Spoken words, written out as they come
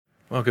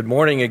Well, good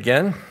morning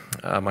again.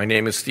 My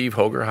name is Steve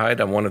Hogerheid.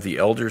 I'm one of the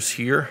elders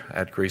here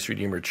at Grace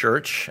Redeemer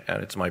Church,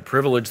 and it's my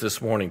privilege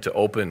this morning to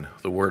open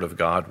the Word of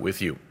God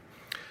with you.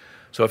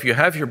 So if you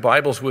have your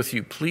Bibles with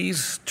you,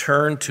 please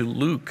turn to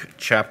Luke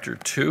chapter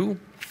 2.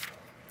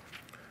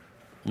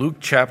 Luke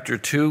chapter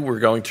 2, we're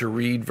going to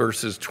read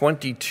verses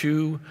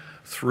 22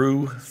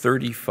 through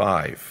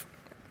 35.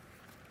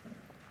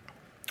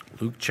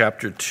 Luke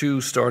chapter 2,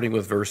 starting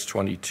with verse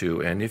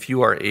 22. And if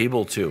you are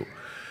able to,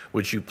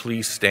 would you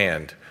please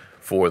stand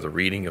for the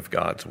reading of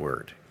God's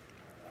word.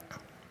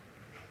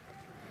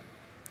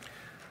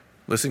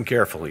 Listen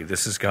carefully.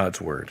 This is God's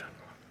word.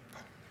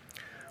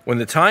 When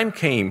the time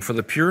came for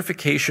the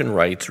purification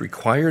rites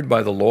required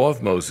by the law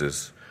of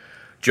Moses,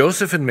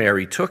 Joseph and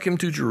Mary took him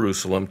to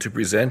Jerusalem to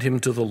present him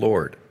to the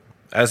Lord.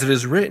 As it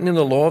is written in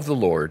the law of the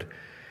Lord,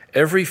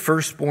 every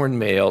firstborn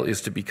male is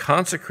to be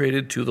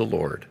consecrated to the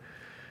Lord,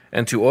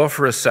 and to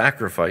offer a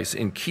sacrifice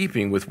in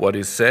keeping with what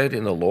is said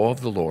in the law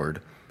of the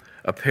Lord,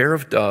 a pair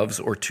of doves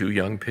or 2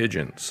 young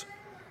pigeons.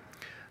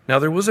 Now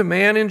there was a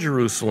man in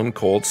Jerusalem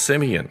called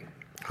Simeon,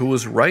 who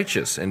was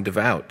righteous and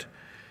devout.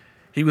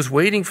 He was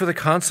waiting for the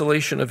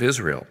consolation of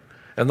Israel,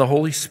 and the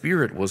Holy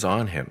Spirit was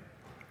on him.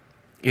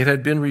 It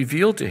had been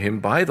revealed to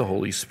him by the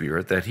Holy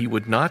Spirit that he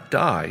would not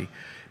die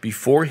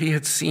before he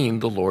had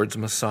seen the Lord's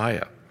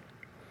Messiah.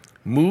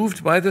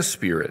 Moved by the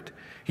Spirit,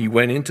 he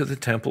went into the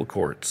temple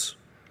courts.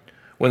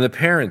 When the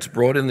parents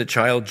brought in the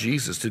child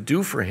Jesus to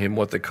do for him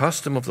what the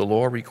custom of the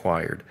law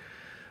required,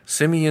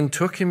 Simeon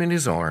took him in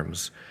his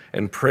arms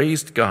and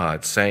praised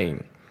God,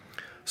 saying,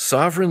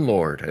 "Sovereign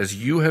Lord,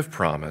 as you have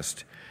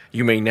promised,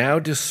 you may now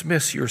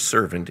dismiss your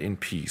servant in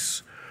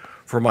peace.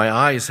 For my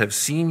eyes have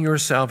seen your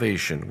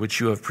salvation, which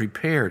you have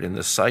prepared in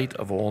the sight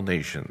of all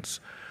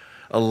nations,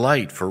 a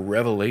light for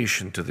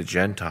revelation to the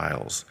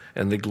Gentiles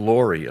and the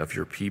glory of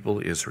your people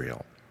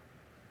Israel."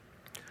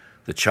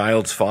 The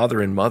child's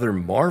father and mother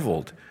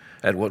marveled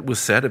at what was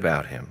said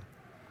about him.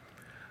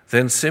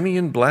 Then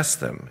Simeon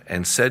blessed them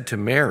and said to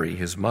Mary,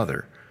 his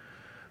mother,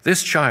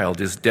 "This child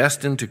is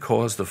destined to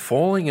cause the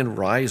falling and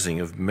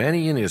rising of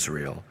many in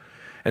Israel,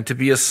 and to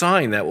be a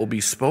sign that will be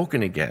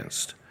spoken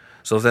against,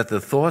 so that the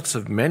thoughts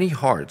of many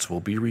hearts will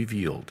be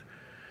revealed,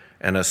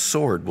 and a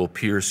sword will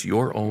pierce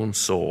your own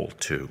soul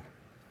too."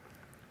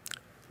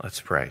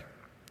 Let's pray.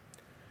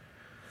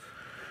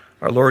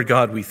 Our Lord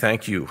God, we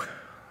thank you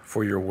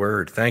for your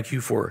word. Thank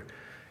you for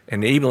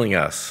enabling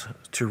us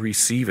to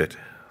receive it.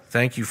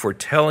 Thank you for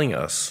telling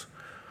us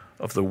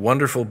of the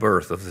wonderful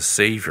birth of the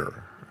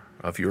Savior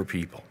of your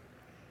people.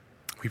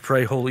 We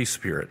pray, Holy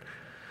Spirit,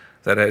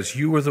 that as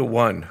you are the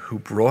one who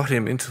brought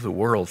him into the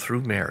world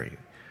through Mary,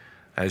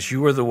 as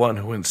you are the one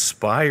who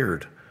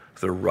inspired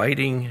the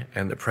writing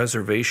and the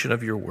preservation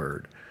of your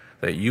word,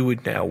 that you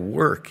would now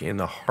work in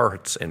the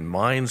hearts and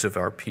minds of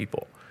our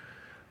people,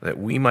 that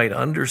we might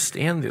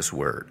understand this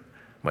word,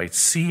 might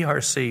see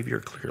our Savior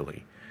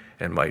clearly,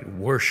 and might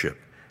worship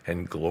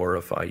and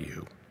glorify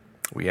you.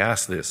 We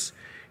ask this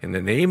in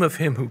the name of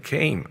him who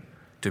came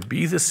to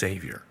be the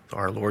Savior,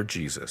 our Lord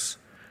Jesus.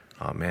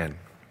 Amen.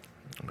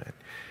 Amen.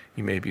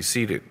 You may be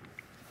seated.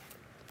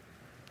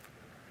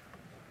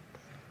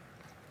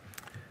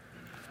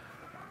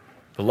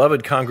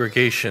 Beloved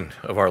congregation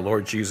of our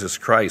Lord Jesus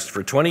Christ,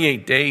 for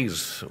 28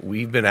 days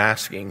we've been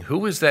asking,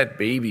 who is that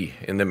baby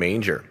in the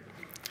manger?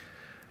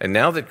 And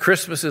now that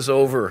Christmas is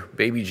over,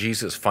 baby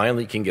Jesus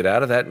finally can get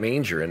out of that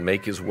manger and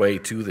make his way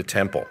to the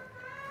temple.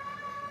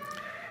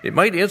 It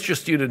might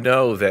interest you to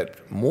know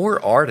that more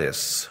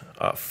artists,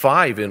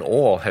 5 in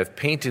all, have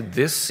painted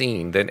this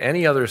scene than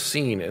any other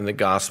scene in the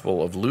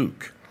Gospel of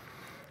Luke.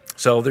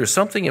 So there's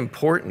something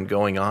important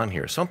going on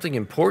here, something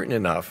important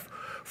enough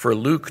for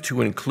Luke to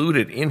include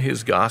it in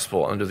his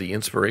Gospel under the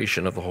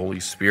inspiration of the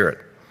Holy Spirit.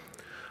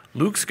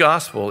 Luke's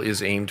Gospel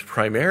is aimed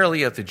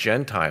primarily at the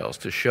Gentiles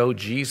to show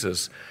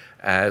Jesus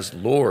as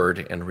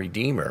Lord and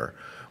Redeemer,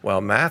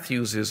 while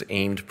Matthew's is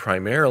aimed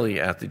primarily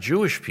at the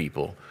Jewish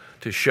people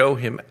to show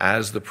him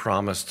as the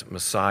promised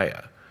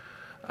Messiah.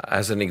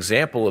 As an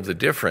example of the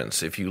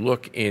difference, if you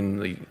look in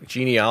the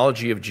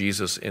genealogy of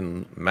Jesus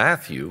in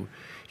Matthew,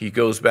 he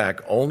goes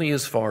back only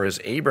as far as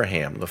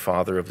Abraham, the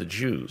father of the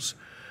Jews.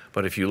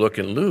 But if you look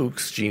in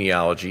Luke's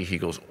genealogy, he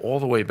goes all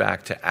the way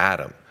back to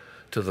Adam,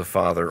 to the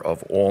father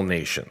of all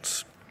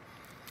nations.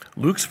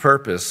 Luke's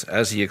purpose,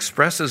 as he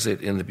expresses it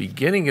in the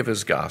beginning of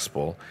his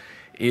gospel,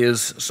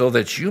 is so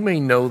that you may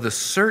know the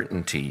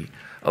certainty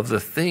of the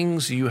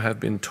things you have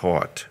been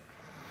taught.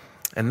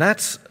 And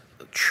that's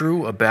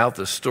true about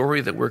the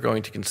story that we're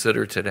going to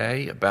consider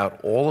today, about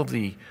all of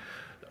the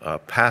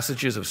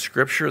passages of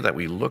Scripture that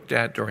we looked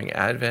at during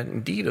Advent,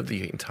 indeed of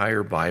the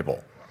entire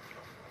Bible.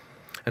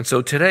 And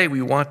so today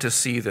we want to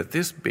see that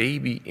this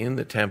baby in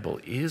the temple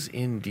is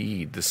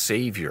indeed the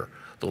Savior,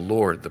 the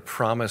Lord, the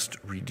promised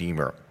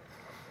Redeemer.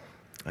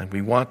 And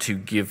we want to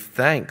give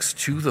thanks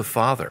to the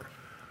Father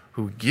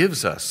who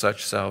gives us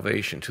such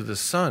salvation, to the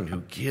Son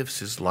who gives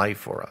his life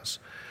for us,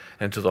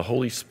 and to the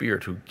Holy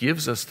Spirit who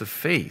gives us the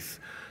faith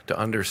to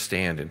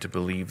understand and to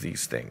believe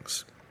these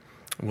things.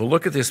 We'll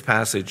look at this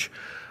passage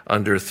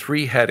under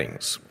 3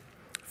 headings.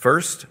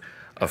 First,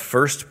 a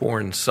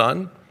firstborn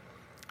son.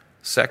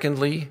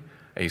 Secondly,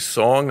 a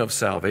song of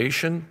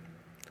salvation.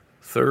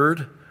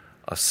 Third,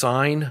 a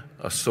sign,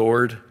 a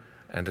sword,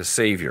 and a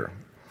savior.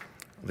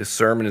 This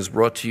sermon is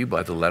brought to you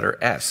by the letter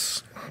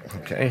S.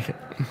 Okay?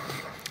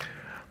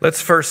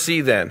 Let's first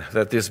see then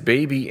that this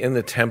baby in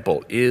the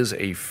temple is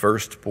a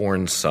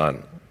firstborn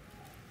son.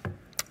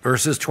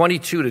 Verses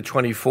 22 to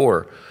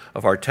 24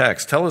 of our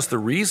text tell us the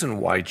reason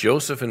why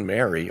Joseph and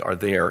Mary are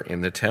there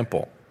in the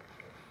temple.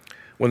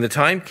 When the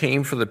time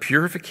came for the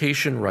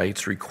purification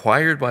rites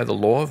required by the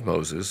law of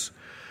Moses,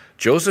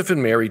 Joseph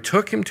and Mary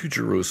took him to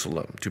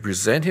Jerusalem to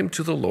present him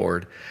to the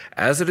Lord.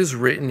 As it is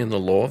written in the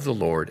law of the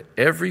Lord,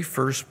 every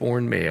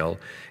firstborn male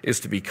is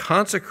to be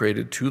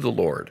consecrated to the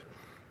Lord,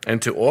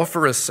 and to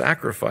offer a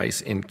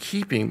sacrifice in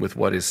keeping with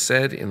what is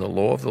said in the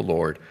law of the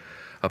Lord,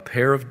 a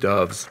pair of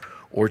doves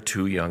or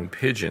 2 young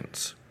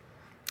pigeons.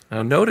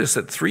 Now notice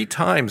that 3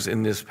 times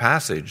in this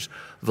passage,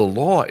 the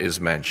law is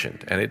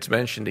mentioned, and it's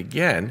mentioned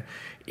again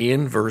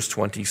in verse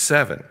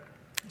 27.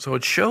 So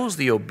it shows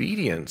the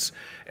obedience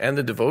and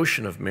the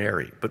devotion of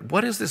Mary. But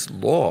what is this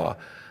law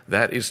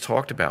that is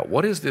talked about?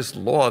 What is this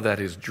law that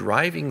is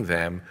driving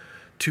them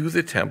to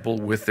the temple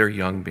with their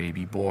young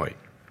baby boy?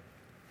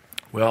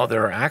 Well,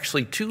 there are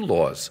actually 2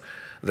 laws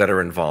that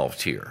are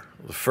involved here.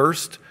 The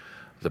first,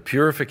 the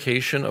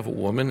purification of a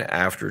woman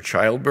after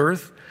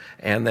childbirth,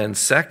 and then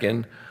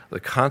second, the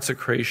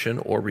consecration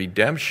or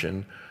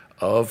redemption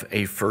of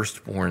a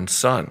firstborn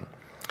son.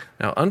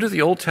 Now, under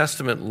the Old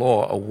Testament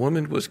law, a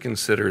woman was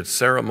considered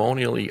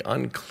ceremonially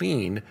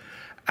unclean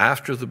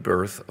after the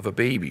birth of a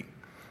baby.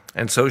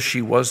 And so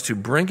she was to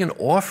bring an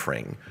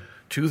offering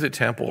to the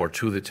temple or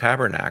to the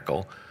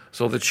tabernacle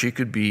so that she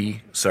could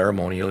be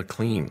ceremonially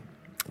clean.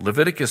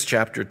 Leviticus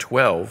chapter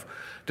 12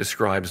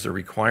 describes the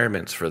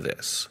requirements for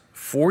this.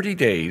 40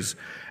 days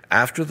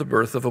after the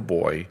birth of a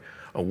boy,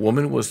 a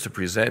woman was to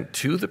present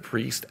to the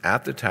priest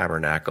at the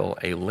tabernacle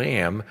a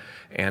lamb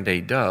and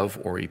a dove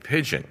or a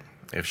pigeon.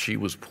 If she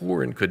was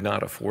poor and could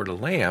not afford a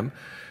lamb,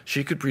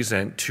 she could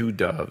present 2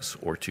 doves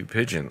or 2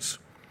 pigeons.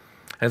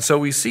 And so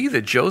we see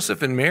that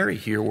Joseph and Mary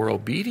here were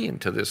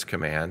obedient to this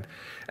command,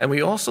 and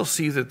we also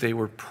see that they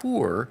were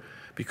poor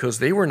because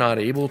they were not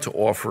able to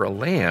offer a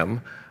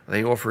lamb.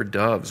 They offered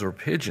doves or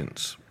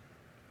pigeons.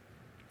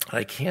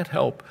 I can't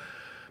help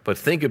but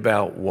think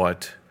about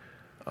what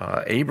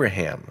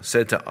Abraham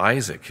said to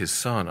Isaac, his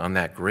son, on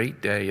that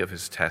great day of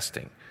his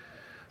testing,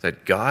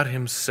 that God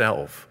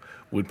himself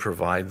would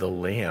provide the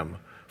lamb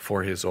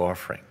for his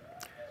offering.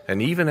 And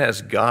even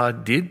as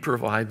God did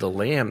provide the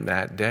lamb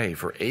that day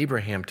for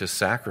Abraham to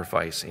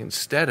sacrifice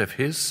instead of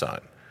his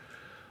son,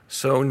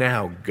 so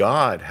now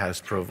God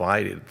has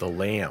provided the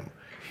lamb,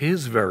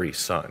 his very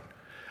son,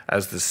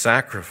 as the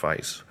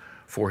sacrifice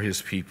for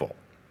his people.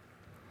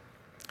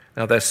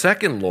 Now, the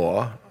second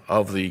law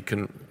of the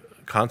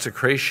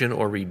consecration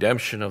or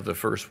redemption of the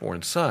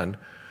firstborn son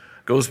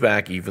goes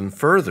back even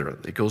further.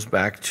 It goes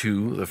back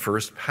to the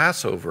first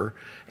Passover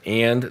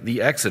and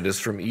the Exodus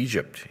from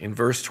Egypt. In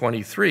verse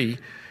 23,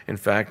 in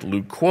fact,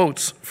 Luke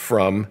quotes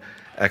from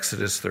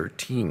Exodus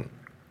 13.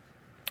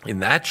 In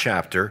that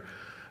chapter,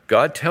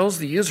 God tells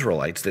the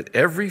Israelites that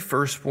every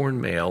firstborn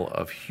male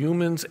of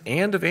humans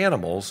and of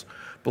animals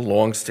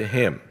belongs to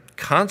him.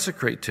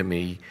 Consecrate to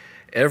me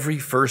every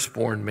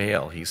firstborn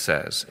male, he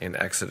says in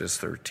Exodus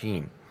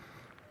 13.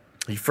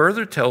 He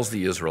further tells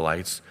the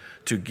Israelites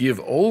to give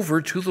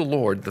over to the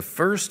Lord the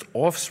first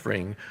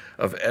offspring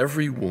of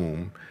every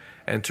womb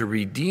and to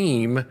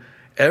redeem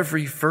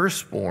every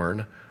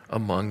firstborn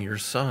among your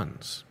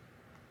sons.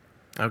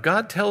 Now,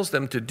 God tells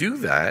them to do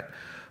that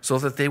so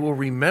that they will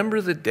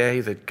remember the day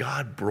that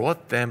God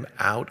brought them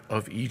out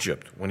of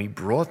Egypt, when he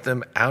brought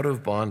them out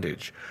of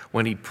bondage,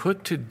 when he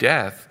put to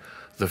death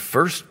the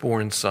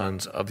firstborn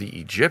sons of the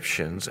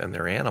Egyptians and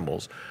their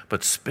animals,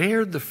 but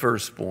spared the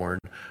firstborn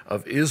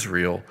of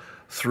Israel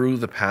through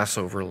the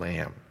Passover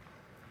lamb.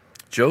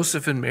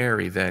 Joseph and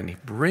Mary then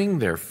bring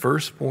their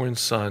firstborn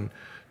son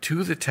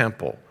to the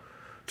temple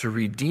to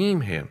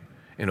redeem him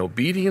in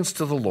obedience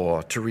to the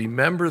law, to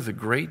remember the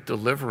great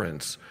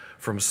deliverance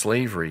from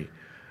slavery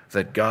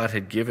that God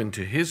had given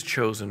to his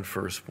chosen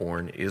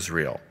firstborn,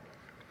 Israel.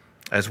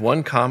 As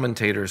one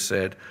commentator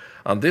said,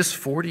 on this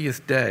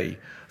 40th day,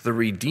 the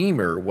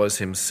Redeemer was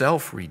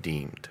himself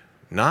redeemed.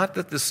 Not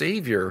that the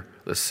Savior,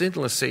 the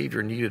sinless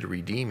Savior, needed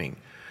redeeming,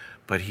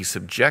 but he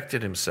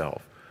subjected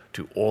himself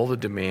to all the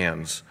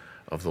demands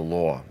of the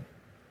law.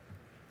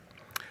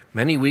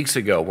 Many weeks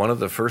ago, one of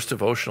the first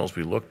devotionals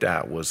we looked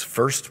at was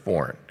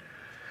firstborn.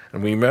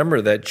 And we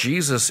remember that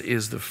Jesus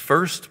is the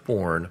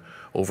firstborn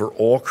over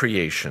all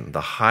creation,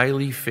 the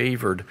highly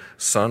favored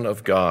Son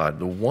of God,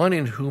 the one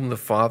in whom the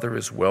Father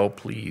is well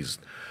pleased,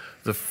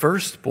 the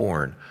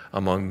firstborn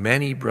among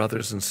many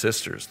brothers and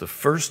sisters, the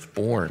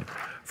firstborn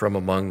from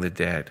among the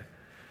dead.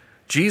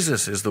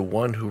 Jesus is the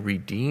one who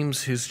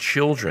redeems his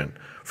children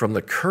from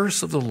the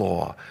curse of the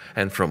law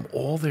and from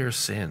all their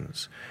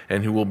sins,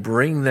 and who will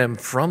bring them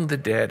from the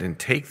dead and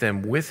take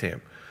them with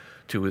him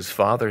to his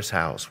Father's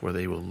house, where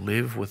they will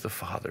live with the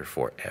Father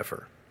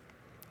forever.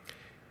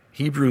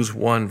 Hebrews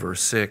 1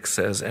 verse 6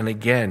 says, "And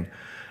again,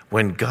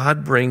 when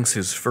God brings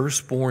his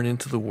firstborn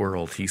into the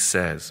world, he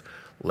says,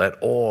 'Let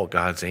all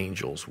God's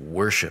angels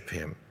worship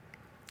him.'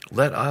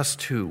 Let us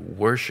too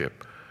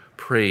worship,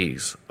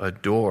 praise,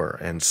 adore,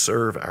 and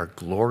serve our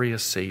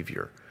glorious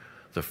Savior,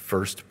 the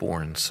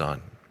firstborn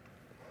Son."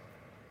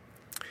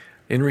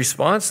 In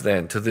response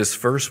then to this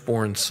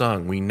firstborn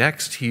Son, we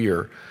next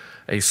hear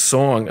a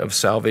song of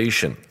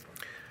salvation.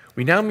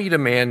 We now meet a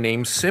man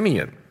named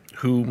Simeon,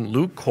 whom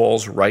Luke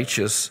calls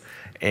righteous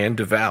and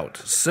devout,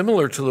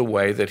 similar to the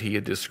way that he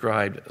had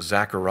described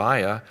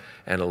Zechariah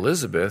and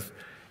Elizabeth,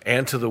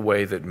 and to the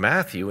way that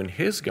Matthew in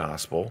his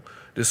gospel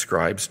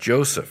describes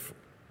Joseph.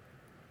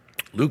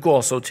 Luke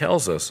also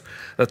tells us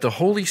that the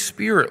Holy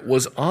Spirit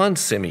was on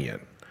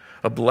Simeon,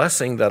 a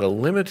blessing that a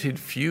limited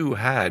few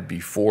had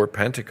before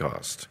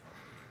Pentecost.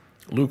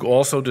 Luke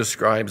also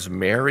describes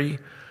Mary,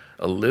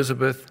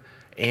 Elizabeth,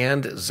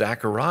 and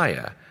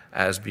Zechariah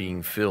as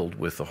being filled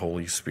with the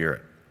Holy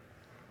Spirit.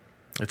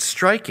 It's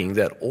striking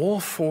that all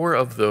four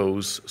of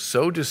those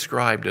so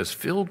described as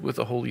filled with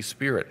the Holy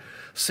Spirit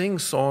sing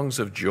songs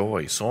of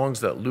joy, songs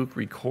that Luke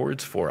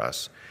records for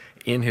us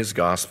in his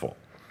gospel.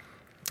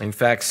 In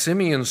fact,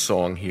 Simeon's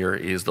song here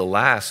is the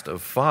last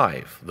of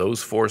 5,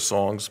 those 4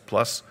 songs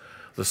plus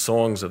the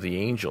songs of the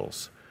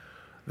angels,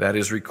 that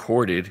is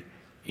recorded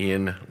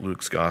in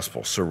Luke's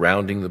gospel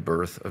surrounding the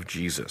birth of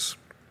Jesus.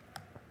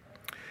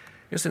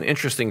 Here's an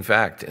interesting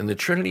fact. In the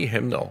Trinity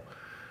hymnal,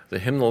 the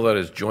hymnal that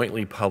is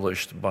jointly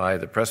published by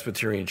the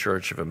Presbyterian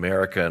Church of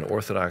America and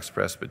Orthodox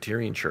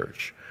Presbyterian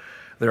Church,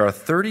 there are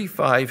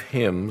 35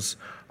 hymns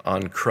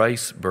on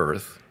Christ's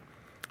birth,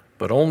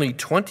 but only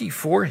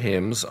 24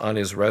 hymns on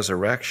his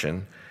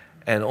resurrection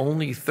and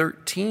only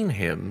 13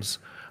 hymns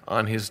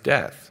on his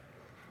death.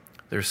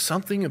 There's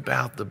something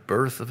about the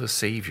birth of a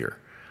Savior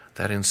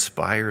that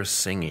inspires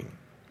singing.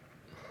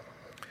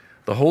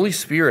 The Holy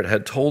Spirit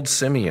had told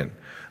Simeon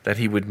that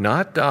he would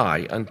not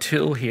die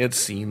until he had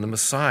seen the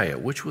Messiah,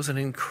 which was an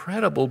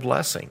incredible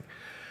blessing.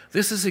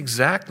 This is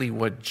exactly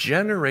what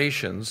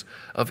generations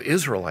of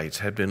Israelites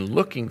had been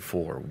looking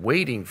for,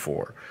 waiting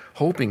for,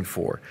 hoping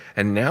for,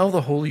 and now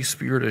the Holy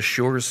Spirit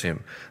assures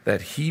him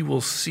that he will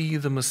see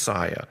the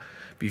Messiah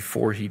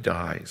before he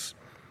dies.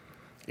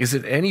 Is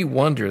it any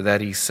wonder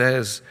that he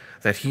says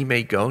that he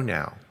may go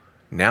now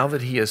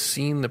that he has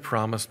seen the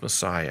promised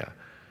Messiah?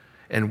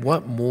 And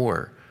what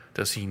more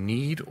does he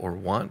need or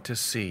want to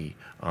see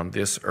on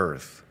this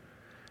earth?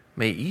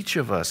 May each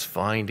of us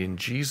find in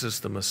Jesus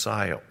the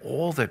Messiah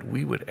all that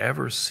we would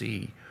ever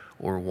see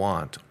or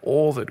want,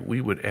 all that we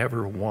would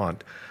ever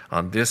want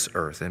on this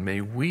earth. And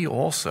may we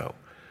also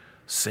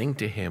sing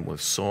to him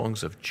with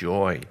songs of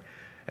joy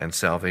and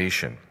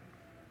salvation.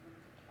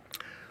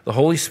 The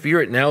Holy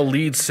Spirit now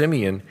leads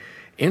Simeon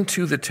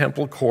into the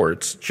temple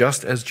courts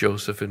just as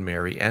Joseph and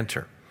Mary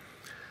enter.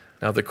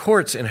 Now, the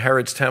courts in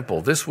Herod's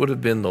temple, this would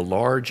have been the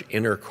large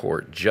inner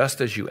court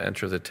just as you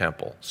enter the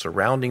temple.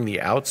 Surrounding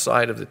the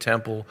outside of the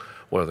temple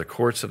were the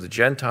courts of the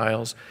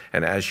Gentiles,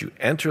 and as you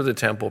enter the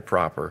temple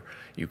proper,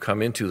 you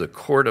come into the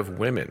court of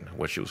women,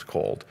 which it was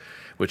called,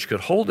 which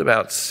could hold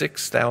about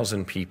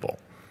 6,000 people.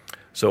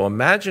 So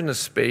imagine a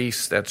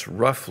space that's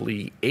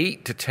roughly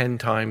 8 to 10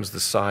 times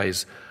the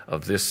size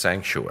of this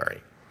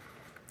sanctuary.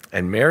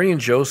 And Mary and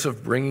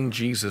Joseph bringing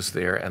Jesus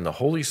there, and the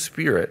Holy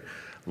Spirit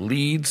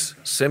leads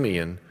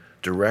Simeon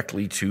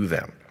directly to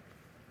them.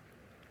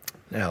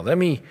 Now, let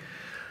me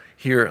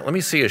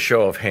see a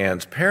show of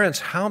hands. Parents,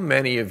 how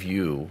many of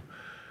you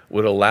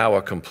would allow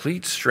a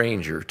complete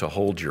stranger to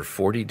hold your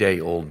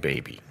 40-day-old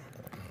baby?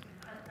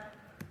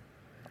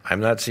 I'm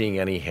not seeing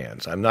any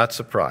hands. I'm not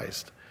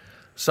surprised.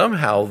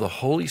 Somehow, the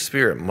Holy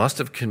Spirit must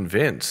have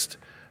convinced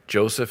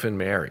Joseph and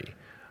Mary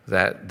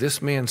that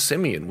this man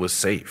Simeon was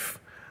safe,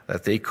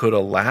 that they could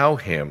allow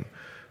him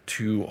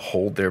to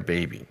hold their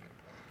baby.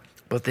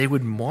 But they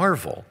would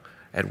marvel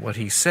at what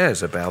he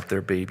says about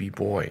their baby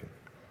boy.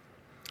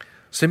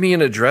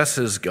 Simeon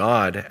addresses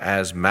God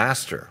as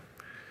master,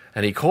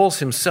 and he calls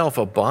himself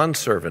a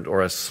bondservant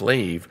or a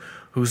slave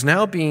who's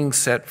now being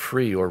set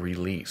free or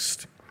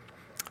released.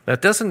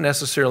 That doesn't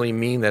necessarily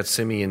mean that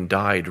Simeon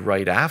died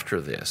right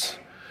after this,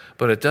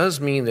 but it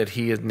does mean that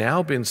he had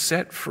now been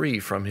set free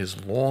from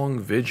his long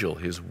vigil,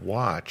 his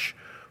watch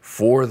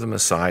for the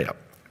Messiah.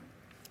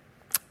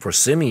 For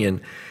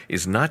Simeon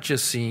is not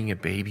just seeing a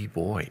baby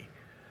boy,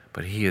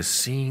 but he is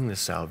seeing the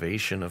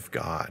salvation of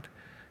God,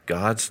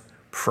 God's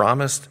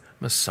promised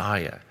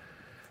Messiah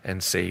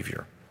and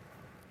Savior.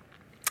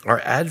 Our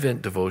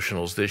Advent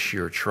devotionals this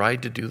year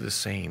tried to do the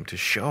same, to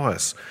show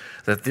us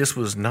that this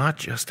was not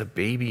just a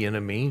baby in a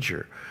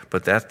manger,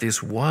 but that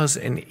this was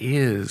and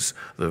is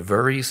the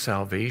very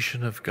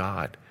salvation of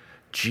God,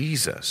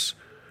 Jesus,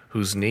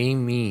 whose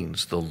name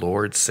means the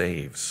Lord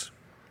saves.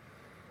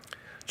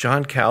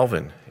 John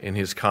Calvin, in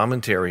his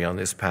commentary on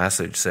this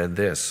passage, said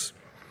this: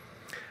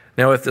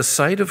 "Now, if the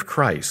sight of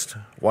Christ,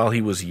 while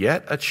he was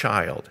yet a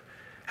child,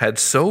 had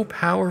so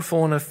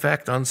powerful an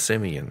effect on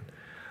Simeon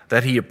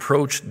that he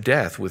approached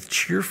death with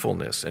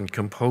cheerfulness and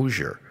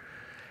composure,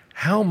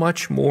 how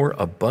much more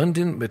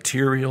abundant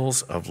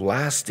materials of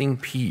lasting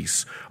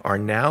peace are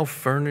now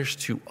furnished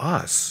to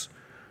us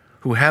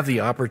who have the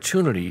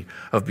opportunity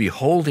of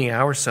beholding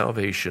our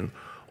salvation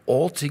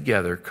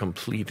altogether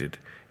completed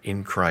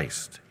in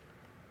Christ.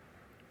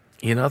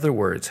 In other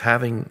words,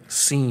 having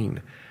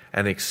seen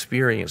and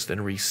experienced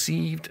and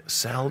received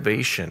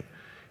salvation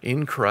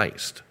in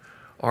Christ,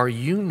 are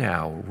you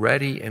now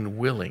ready and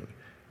willing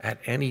at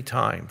any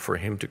time for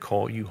him to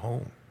call you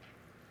home?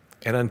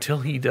 And until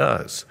he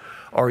does,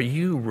 are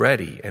you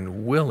ready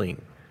and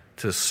willing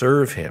to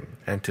serve him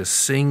and to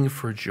sing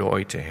for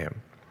joy to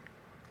him?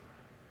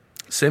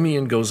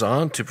 Simeon goes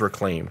on to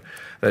proclaim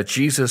that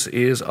Jesus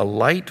is a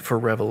light for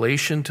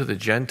revelation to the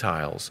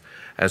Gentiles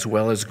as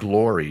well as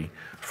glory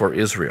for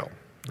Israel.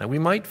 Now, we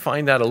might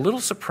find that a little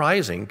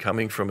surprising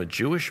coming from a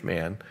Jewish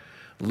man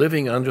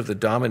living under the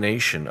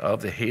domination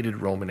of the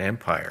hated Roman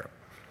Empire.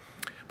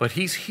 But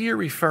he's here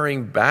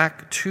referring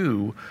back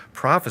to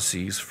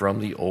prophecies from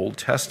the Old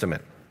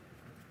Testament.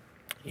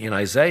 In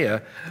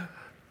Isaiah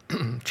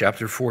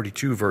chapter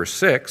 42, verse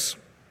 6,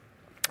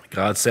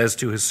 God says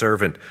to his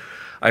servant,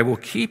 I will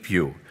keep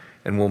you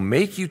and will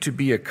make you to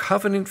be a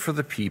covenant for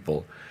the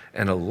people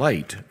and a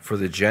light for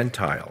the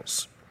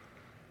Gentiles.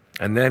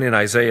 And then in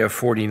Isaiah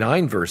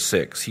 49, verse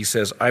 6, he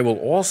says, I will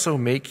also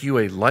make you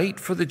a light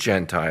for the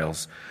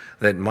Gentiles,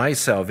 that my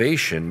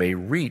salvation may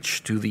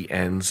reach to the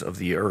ends of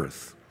the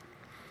earth.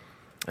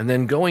 And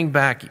then going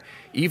back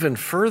even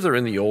further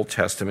in the Old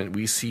Testament,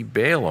 we see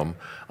Balaam,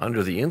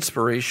 under the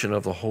inspiration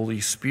of the Holy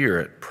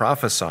Spirit,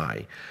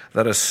 prophesy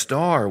that a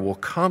star will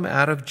come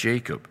out of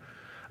Jacob,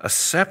 a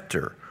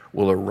scepter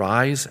will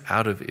arise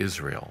out of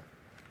Israel.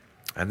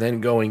 And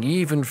then going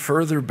even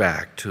further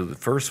back to the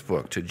first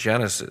book, to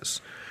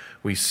Genesis,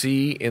 we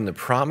see in the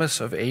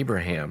promise of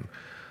Abraham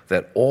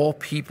that all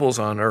peoples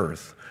on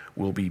earth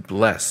will be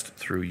blessed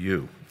through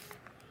you.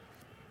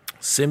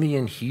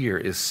 Simeon here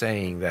is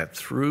saying that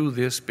through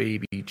this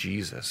baby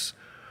Jesus,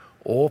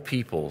 all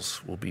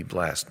peoples will be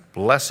blessed.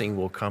 Blessing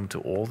will come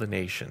to all the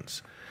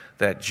nations.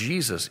 That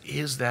Jesus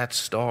is that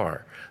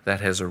star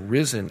that has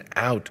arisen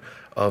out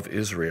of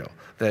Israel.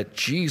 That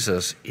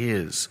Jesus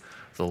is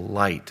the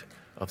light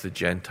of the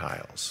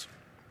Gentiles.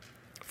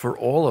 For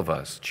all of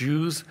us,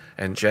 Jews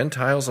and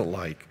Gentiles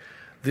alike,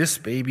 this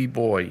baby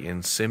boy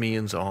in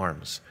Simeon's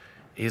arms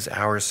is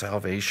our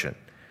salvation.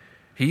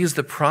 He is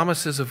the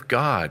promises of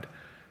God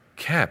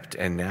kept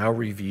and now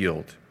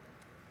revealed.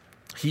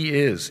 He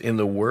is, in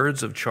the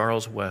words of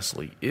Charles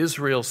Wesley,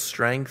 Israel's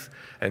strength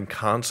and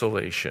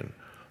consolation,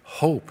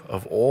 hope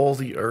of all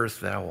the earth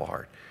thou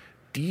art,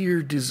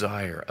 dear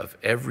desire of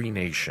every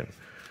nation,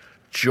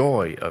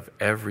 joy of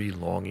every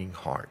longing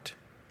heart.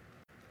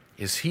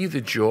 Is he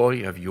the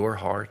joy of your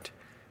heart?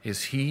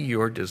 Is he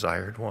your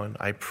desired one?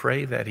 I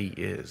pray that he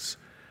is,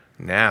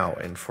 now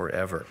and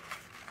forever.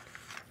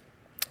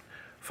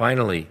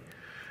 Finally,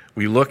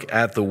 we look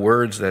at the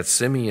words that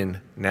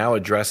Simeon now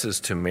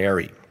addresses to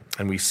Mary,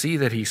 and we see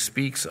that he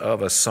speaks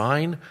of a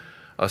sign,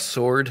 a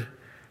sword,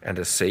 and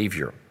a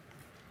savior.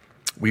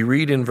 We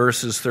read in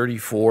verses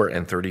 34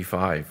 and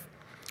 35,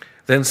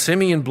 Then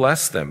Simeon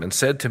blessed them and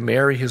said to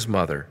Mary his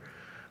mother,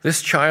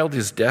 This child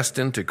is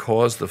destined to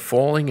cause the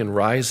falling and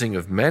rising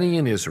of many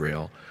in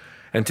Israel,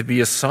 and to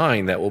be a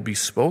sign that will be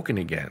spoken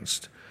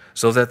against,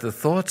 so that the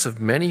thoughts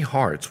of many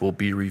hearts will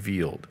be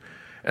revealed,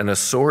 and a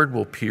sword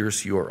will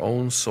pierce your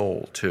own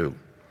soul too.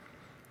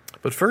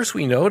 But first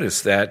we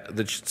notice that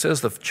it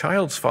says the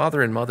child's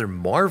father and mother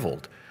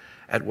marveled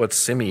at what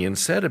Simeon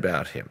said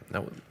about him.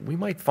 Now, we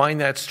might find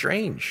that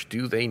strange.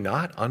 Do they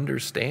not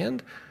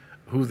understand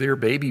who their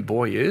baby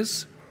boy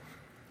is?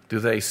 Do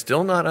they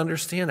still not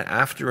understand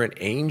after an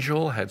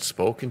angel had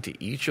spoken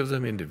to each of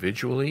them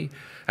individually,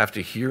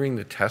 after hearing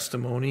the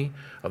testimony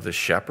of the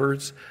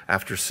shepherds,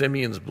 after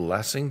Simeon's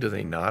blessing, do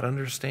they not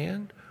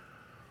understand?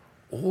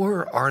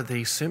 Or are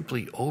they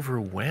simply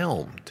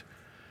overwhelmed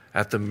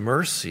at the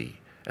mercy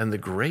and the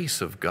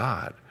grace of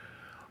God?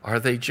 Are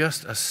they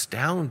just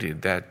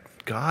astounded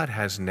that God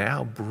has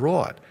now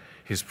brought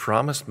his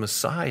promised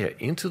Messiah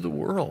into the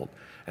world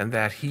and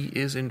that he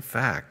is in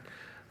fact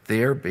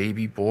their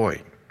baby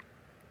boy?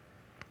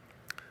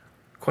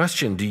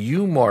 Question, do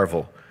you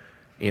marvel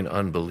in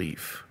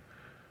unbelief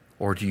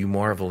or do you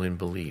marvel in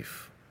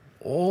belief?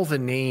 All the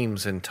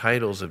names and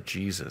titles of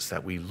Jesus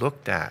that we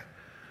looked at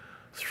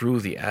through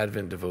the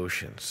Advent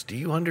devotions, do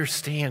you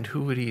understand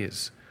who it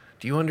is?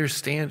 Do you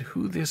understand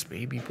who this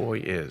baby boy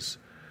is?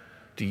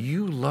 Do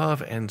you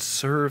love and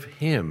serve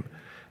him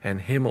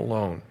and him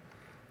alone?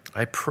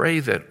 I pray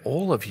that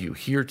all of you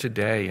here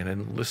today and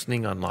in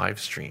listening on live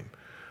stream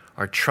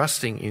are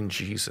trusting in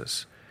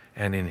Jesus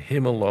and in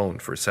him alone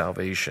for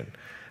salvation,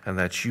 and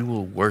that you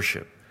will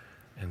worship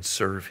and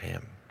serve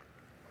him.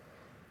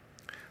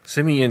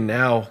 Simeon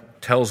now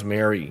tells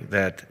Mary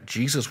that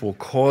Jesus will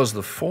cause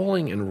the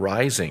falling and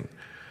rising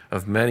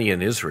of many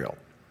in Israel.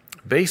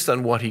 Based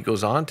on what he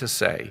goes on to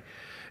say,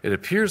 it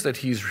appears that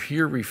he's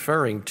here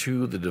referring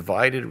to the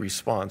divided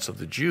response of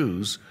the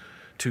Jews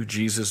to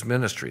Jesus'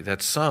 ministry,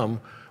 that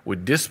some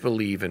would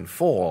disbelieve and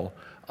fall,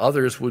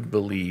 others would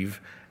believe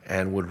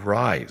and would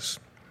rise.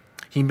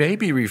 He may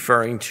be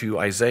referring to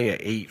Isaiah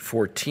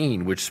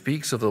 8:14, which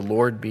speaks of the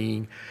Lord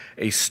being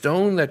a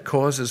stone that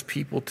causes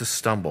people to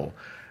stumble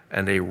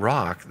and a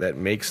rock that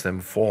makes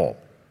them fall,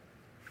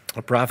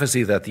 a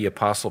prophecy that the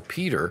Apostle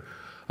Peter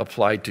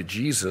applied to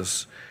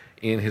Jesus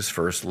in his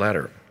first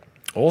letter.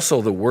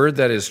 Also, the word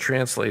that is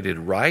translated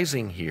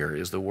rising here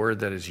is the word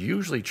that is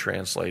usually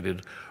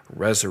translated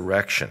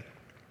resurrection.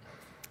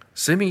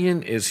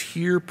 Simeon is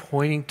here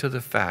pointing to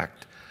the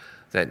fact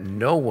that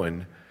no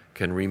one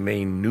can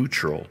remain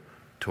neutral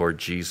toward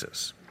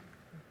Jesus.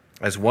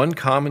 As one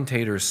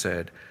commentator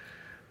said,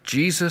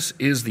 Jesus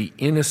is the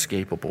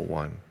inescapable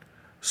one.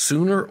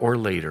 Sooner or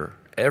later,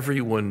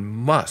 everyone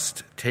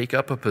must take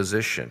up a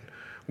position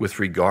with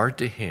regard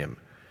to him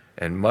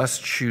and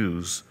must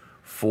choose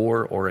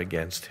for or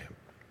against him.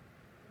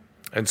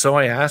 And so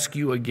I ask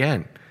you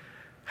again,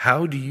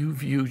 how do you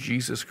view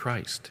Jesus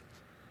Christ?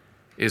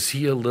 Is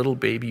he a little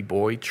baby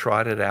boy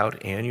trotted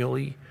out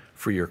annually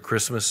for your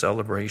Christmas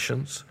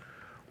celebrations?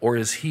 Or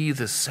is he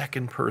the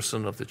second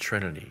person of the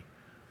Trinity,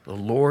 the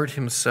Lord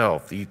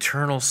himself, the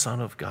eternal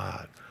Son of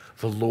God,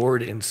 the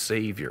Lord and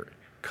Savior,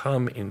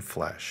 come in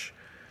flesh?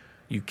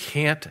 You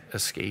can't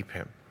escape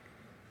him.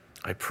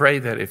 I pray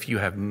that if you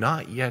have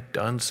not yet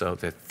done so,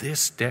 that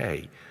this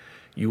day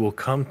you will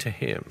come to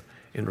him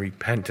in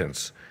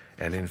repentance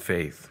and in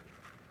faith.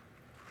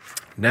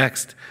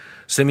 Next,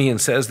 Simeon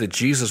says that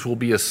Jesus will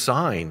be a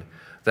sign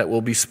that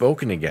will be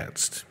spoken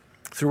against.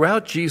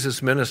 Throughout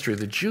Jesus' ministry,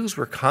 the Jews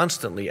were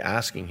constantly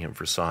asking him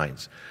for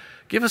signs.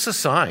 Give us a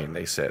sign,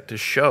 they said, to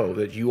show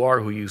that you are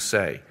who you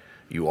say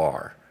you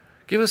are.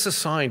 Give us a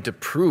sign to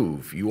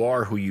prove you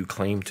are who you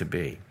claim to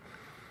be.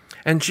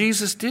 And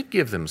Jesus did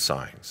give them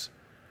signs.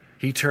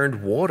 He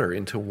turned water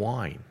into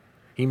wine.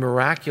 He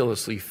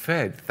miraculously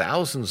fed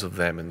thousands of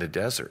them in the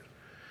desert.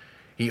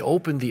 He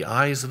opened the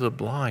eyes of the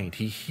blind.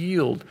 He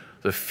healed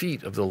the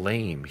feet of the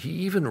lame. He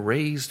even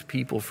raised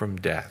people from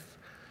death.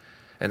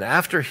 And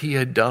after he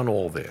had done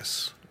all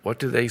this, what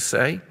do they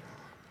say?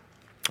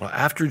 Well,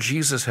 after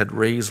Jesus had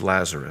raised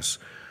Lazarus,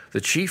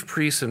 the chief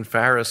priests and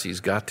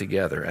Pharisees got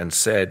together and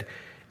said,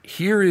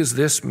 "Here is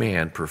this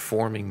man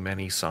performing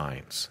many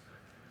signs."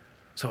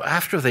 So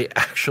after they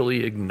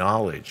actually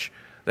acknowledge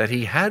that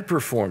he had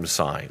performed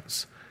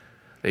signs,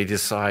 they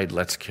decide,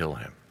 let's kill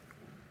him.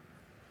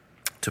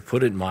 To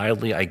put it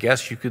mildly, I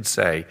guess you could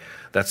say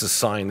that's a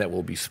sign that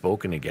will be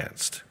spoken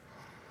against.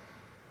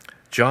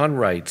 John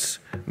writes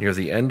near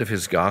the end of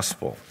his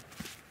gospel,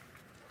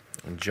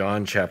 in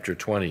John chapter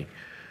 20,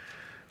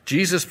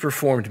 Jesus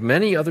performed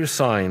many other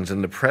signs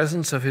in the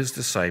presence of his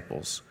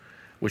disciples,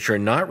 which are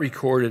not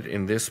recorded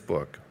in this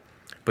book,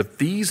 but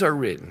these are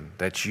written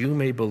that you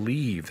may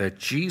believe that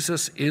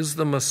Jesus is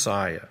the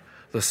Messiah,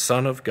 the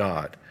Son of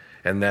God,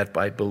 and that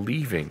by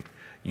believing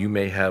you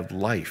may have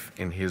life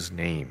in his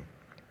name.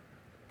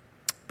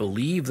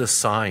 Believe the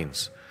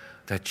signs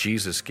that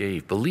Jesus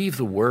gave. Believe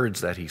the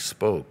words that he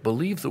spoke.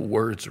 Believe the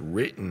words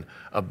written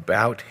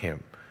about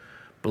him.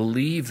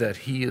 Believe that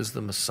he is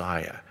the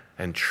Messiah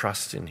and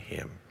trust in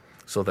him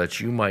so that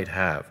you might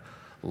have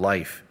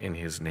life in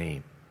his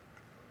name.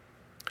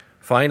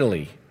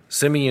 Finally,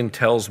 Simeon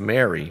tells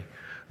Mary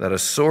that a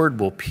sword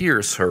will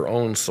pierce her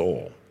own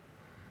soul.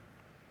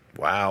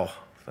 Wow,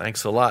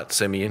 thanks a lot,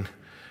 Simeon.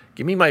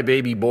 Give me my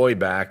baby boy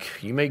back.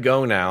 You may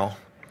go now.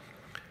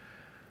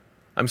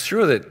 I'm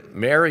sure that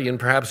Mary and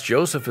perhaps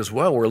Joseph as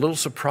well were a little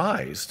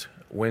surprised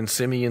when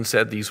Simeon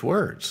said these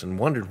words and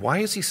wondered, why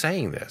is he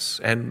saying this?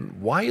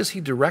 And why is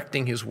he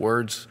directing his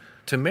words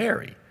to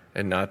Mary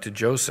and not to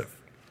Joseph?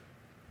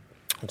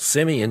 Well,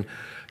 Simeon,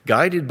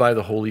 guided by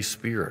the Holy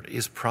Spirit,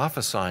 is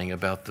prophesying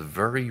about the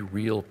very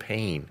real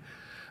pain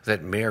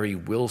that Mary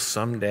will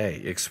someday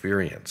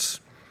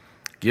experience.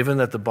 Given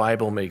that the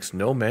Bible makes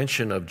no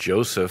mention of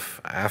Joseph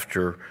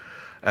after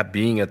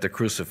being at the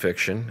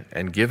crucifixion,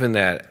 and given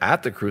that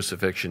at the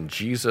crucifixion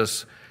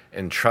Jesus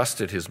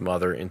entrusted his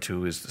mother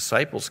into his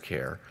disciples'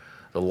 care,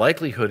 the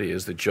likelihood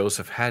is that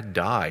Joseph had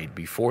died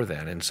before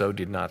then and so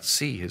did not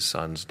see his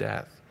son's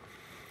death.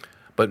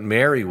 But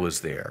Mary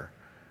was there,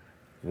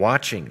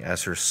 watching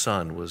as her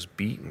son was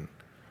beaten,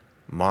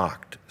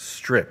 mocked,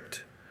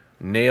 stripped,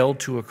 nailed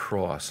to a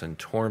cross, and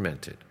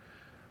tormented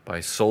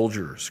by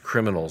soldiers,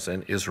 criminals,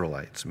 and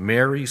Israelites.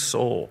 Mary's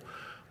soul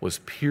was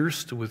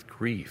pierced with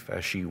grief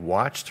as she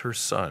watched her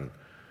son,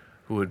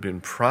 who had been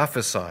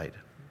prophesied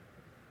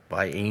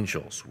by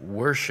angels,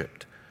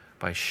 worshipped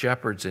by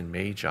shepherds and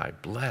magi,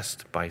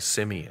 blessed by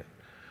Simeon,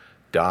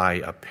 die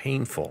a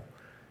painful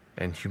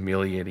and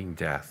humiliating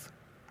death.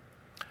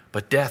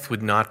 But death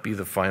would not be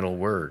the final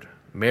word.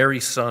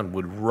 Mary's son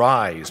would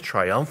rise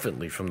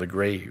triumphantly from the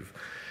grave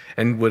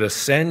and would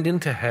ascend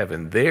into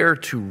heaven, there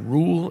to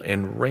rule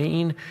and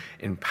reign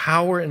in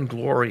power and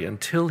glory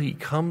until he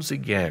comes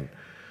again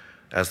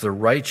as the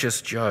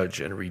righteous judge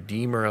and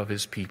redeemer of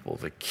his people,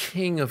 the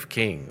King of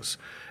kings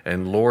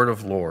and Lord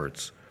of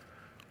lords.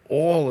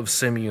 All of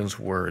Simeon's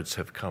words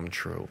have come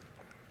true,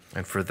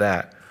 and for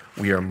that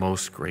we are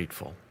most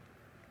grateful.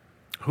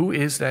 Who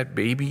is that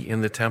baby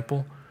in the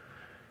temple?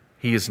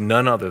 He is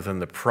none other than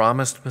the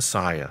promised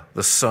Messiah,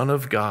 the Son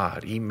of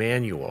God,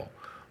 Emmanuel,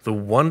 the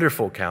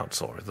wonderful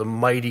Counselor, the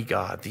mighty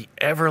God, the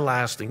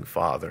everlasting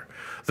Father,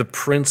 the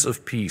Prince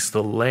of Peace,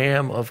 the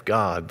Lamb of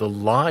God, the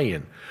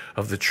Lion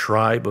of the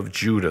tribe of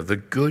Judah, the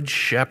Good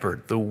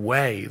Shepherd, the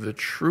way, the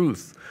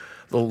truth,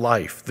 the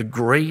life, the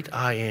great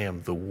I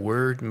Am, the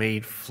Word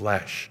made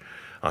flesh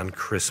on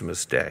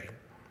Christmas Day.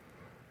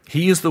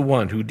 He is the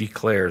one who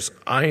declares,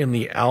 I am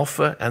the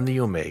Alpha and the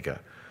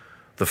Omega,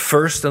 the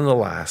first and the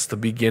last, the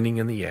beginning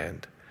and the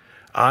end.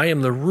 I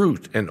am the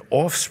root and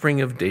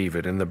offspring of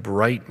David and the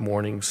bright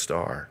morning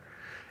star.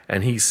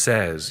 And he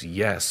says,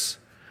 yes,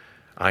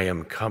 I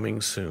am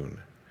coming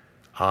soon.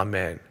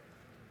 Amen.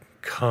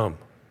 Come,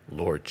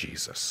 Lord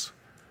Jesus.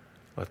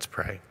 Let's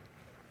pray.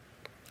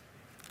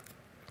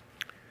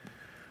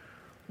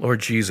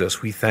 Lord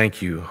Jesus, we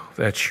thank you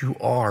that you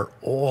are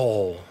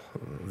all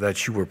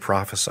that you were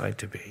prophesied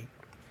to be,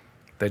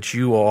 that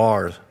you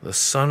are the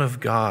Son of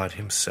God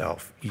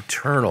himself,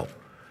 eternal,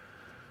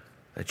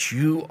 that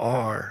you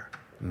are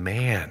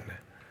man,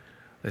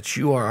 that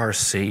you are our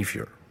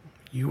Savior.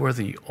 You are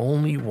the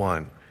only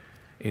one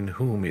in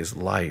whom is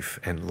life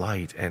and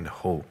light and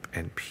hope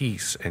and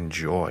peace and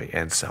joy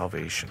and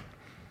salvation.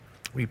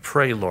 We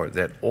pray, Lord,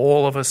 that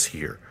all of us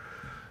here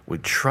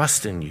would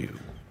trust in you,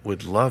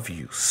 would love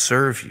you,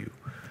 serve you,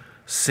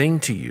 sing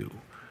to you,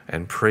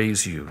 and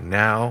praise you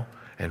now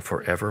and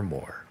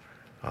forevermore.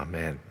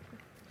 Amen.